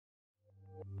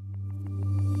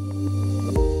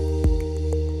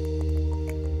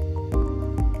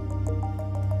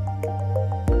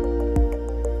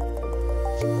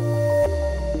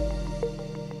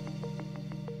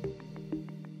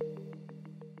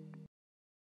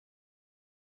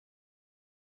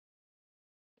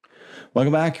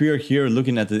Welcome back. We are here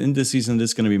looking at the indices, and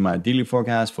this is going to be my daily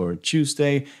forecast for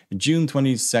Tuesday, June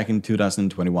 22nd,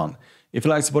 2021. If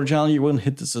you like to support the channel, you will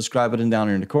hit the subscribe button down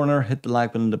here in the corner, hit the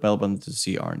like button, the bell button to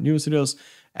see our newest videos,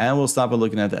 and we'll start by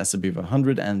looking at the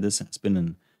S&P500, and this has been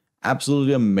an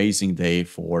absolutely amazing day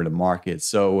for the market.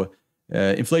 So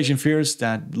inflation fears,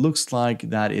 that looks like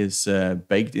that is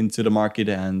baked into the market,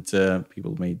 and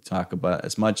people may talk about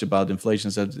as much about inflation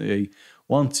as they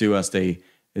want to, as they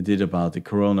did about the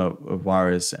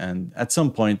coronavirus, and at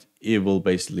some point it will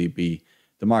basically be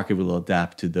the market will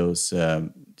adapt to the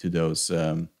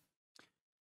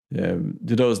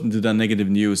negative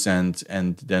news,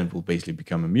 and then will basically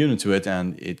become immune to it,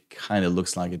 and it kind of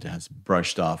looks like it has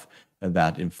brushed off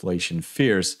that inflation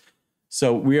fears.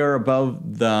 So we are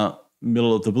above the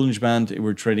middle of the Bollinger Band.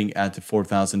 We're trading at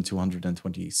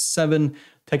 4,227.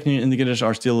 Technical indicators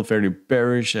are still fairly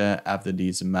bearish after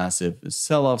these massive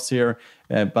sell-offs here,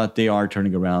 but they are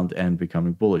turning around and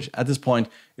becoming bullish. At this point,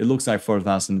 it looks like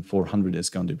 4,400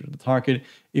 is going to be the target.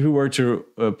 If we were to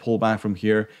pull back from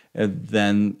here,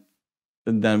 then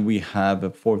we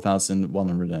have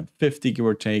 4,150, give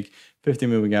or take, 50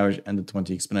 moving average and the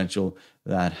 20 exponential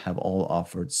that have all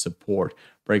offered support.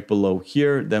 Break below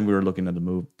here, then we were looking at a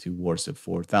move towards the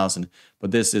 4,000.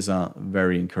 But this is a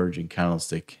very encouraging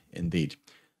candlestick indeed.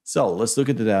 So let's look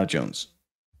at the Dow Jones.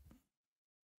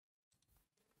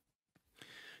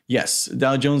 Yes,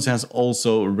 Dow Jones has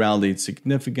also rallied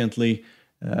significantly.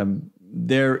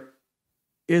 There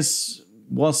is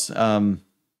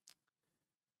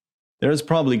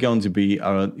probably going to be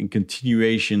a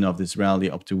continuation of this rally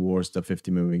up towards the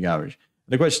 50 moving average.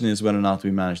 The question is whether or not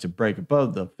we manage to break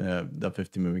above the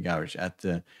 50 moving average at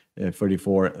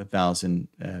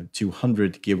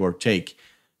 34,200, give or take.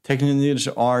 Technical indicators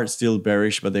are still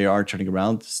bearish, but they are turning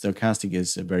around. Stochastic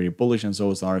is very bullish, and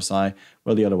so is RSI,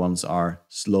 while the other ones are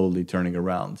slowly turning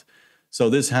around. So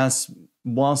this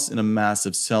was in a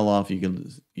massive sell-off.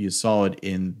 You saw it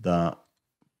in the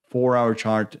 4-hour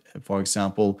chart, for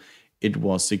example. It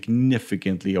was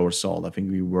significantly oversold. I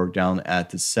think we were down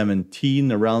at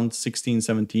 17, around 16,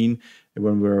 17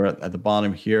 when we were at the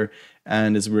bottom here.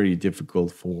 And it's really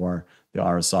difficult for the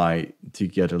RSI to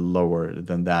get lower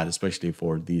than that, especially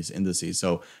for these indices.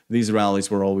 So these rallies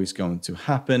were always going to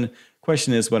happen.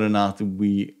 Question is whether or not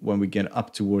when we get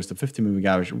up towards the 50 moving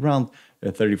average around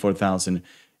 34,000,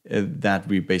 that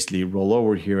we basically roll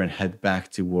over here and head back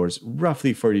towards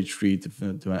roughly 33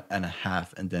 to and a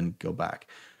half and then go back.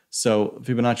 So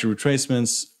Fibonacci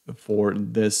retracements for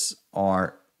this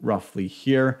are roughly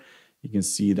here. You can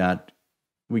see that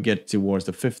we get towards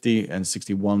the 50 and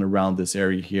 61 around this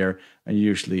area here, and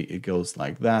usually it goes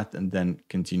like that and then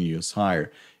continues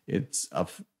higher. It's a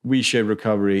V-shaped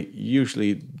recovery.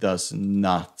 Usually does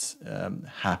not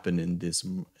happen in these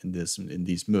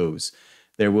moves.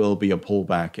 There will be a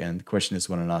pullback, and the question is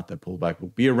whether or not that pullback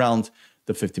will be around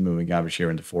the 50 moving average here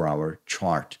in the 4-hour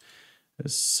chart.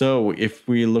 So if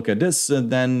we look at this,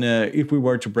 then if we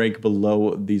were to break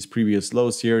below these previous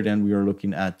lows here, then we are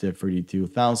looking at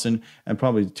 32,000 and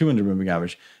probably 200 moving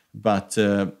average. But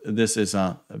this is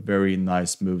a very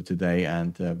nice move today,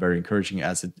 and very encouraging,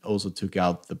 as it also took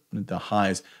out the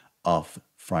highs of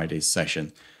Friday's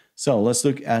session. So let's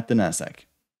look at the Nasdaq.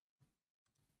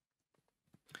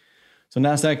 So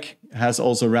Nasdaq has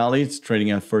also rallied,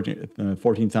 trading at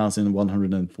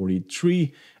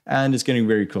 14,143, and it's getting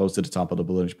very close to the top of the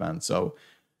Bollinger Band. So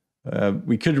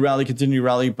we could continue to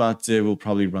rally, but we'll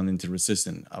probably run into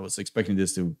resistance. I was expecting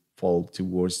this to fall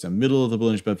towards the middle of the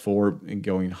Bollinger Band before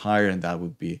going higher, and that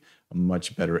would be a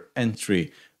much better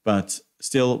entry. But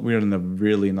still, we're in a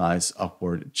really nice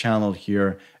upward channel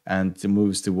here, and the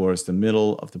moves towards the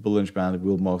middle of the Bollinger Band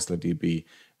will most likely be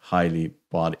highly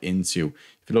bought into.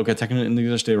 If you look at technical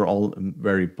indicators, they are all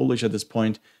very bullish at this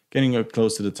point, getting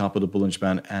close to the top of the Bollinger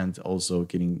Band and also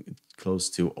getting close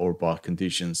to overbought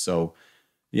conditions. So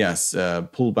yes,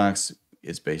 pullbacks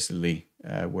is basically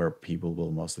where people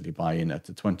will mostly buy in at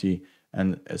the 20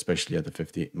 and especially at the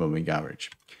 50 moving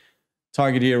average.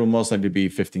 Target here will most likely be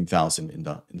 15,000 in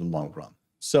the long run.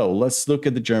 So let's look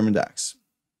at the German DAX.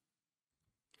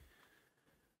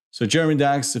 So German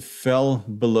DAX fell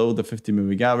below the 50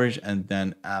 moving average and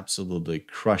then absolutely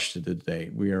crushed it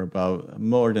today. We are about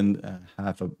more than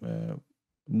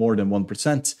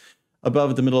 1%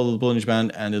 above the middle of the Bollinger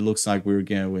Band, and it looks like we're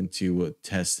going to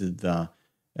test the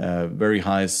very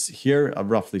highs here of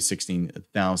roughly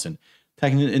 16,000.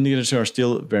 Technical indicators are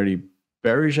still very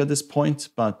bearish at this point,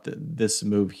 but this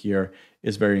move here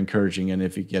is very encouraging. And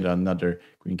if you get another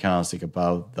green candlestick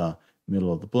above the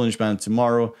middle of the Bollinger Band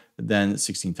tomorrow, then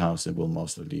 16,000 will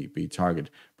mostly be target.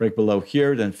 Break below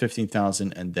here, then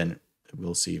 15,000, and then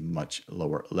we'll see much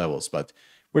lower levels. But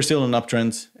we're still in an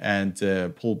uptrend, and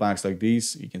pullbacks like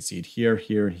these, you can see it here,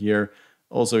 here, here,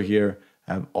 also here,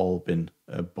 have all been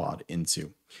bought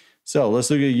into. So let's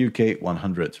look at UK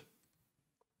 100.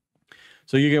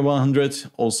 So UK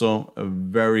 100, also a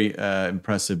very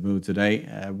impressive move today.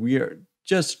 We are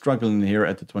just struggling here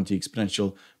at the 20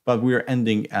 exponential, but we are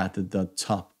ending at the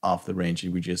top of the range,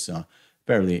 which is a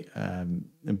fairly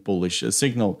bullish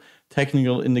signal.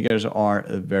 Technical indicators are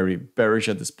very bearish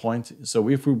at this point. So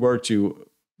if we were to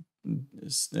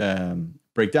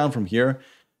break down from here,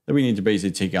 then we need to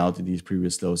basically take out these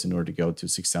previous lows in order to go to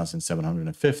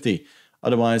 6,750.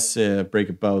 Otherwise, break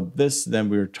above this, then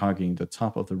we're targeting the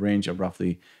top of the range of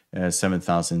roughly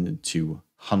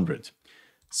 7,200.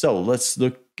 So let's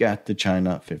look at the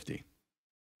China50.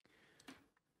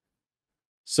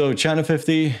 So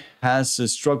China50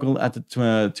 has struggled at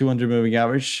the 200 moving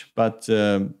average, but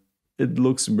it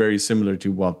looks very similar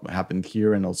to what happened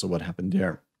here and also what happened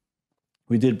there.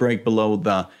 We did break below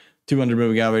the 200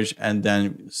 moving average and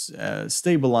then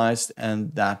stabilized,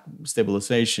 and that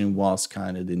stabilization was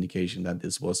kind of the indication that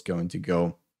this was going to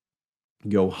go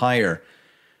higher.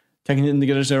 Technical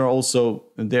indicators are also,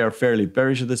 they are fairly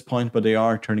bearish at this point, but they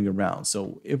are turning around.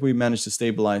 So if we manage to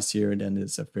stabilize here, then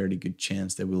it's a fairly good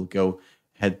chance that we'll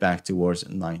head back towards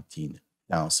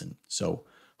 19,000. So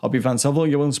hope you found it helpful.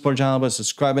 You're willing to support the channel by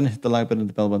subscribing, hit the like button and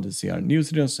the bell button to see our new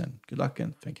videos, and good luck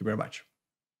and thank you very much.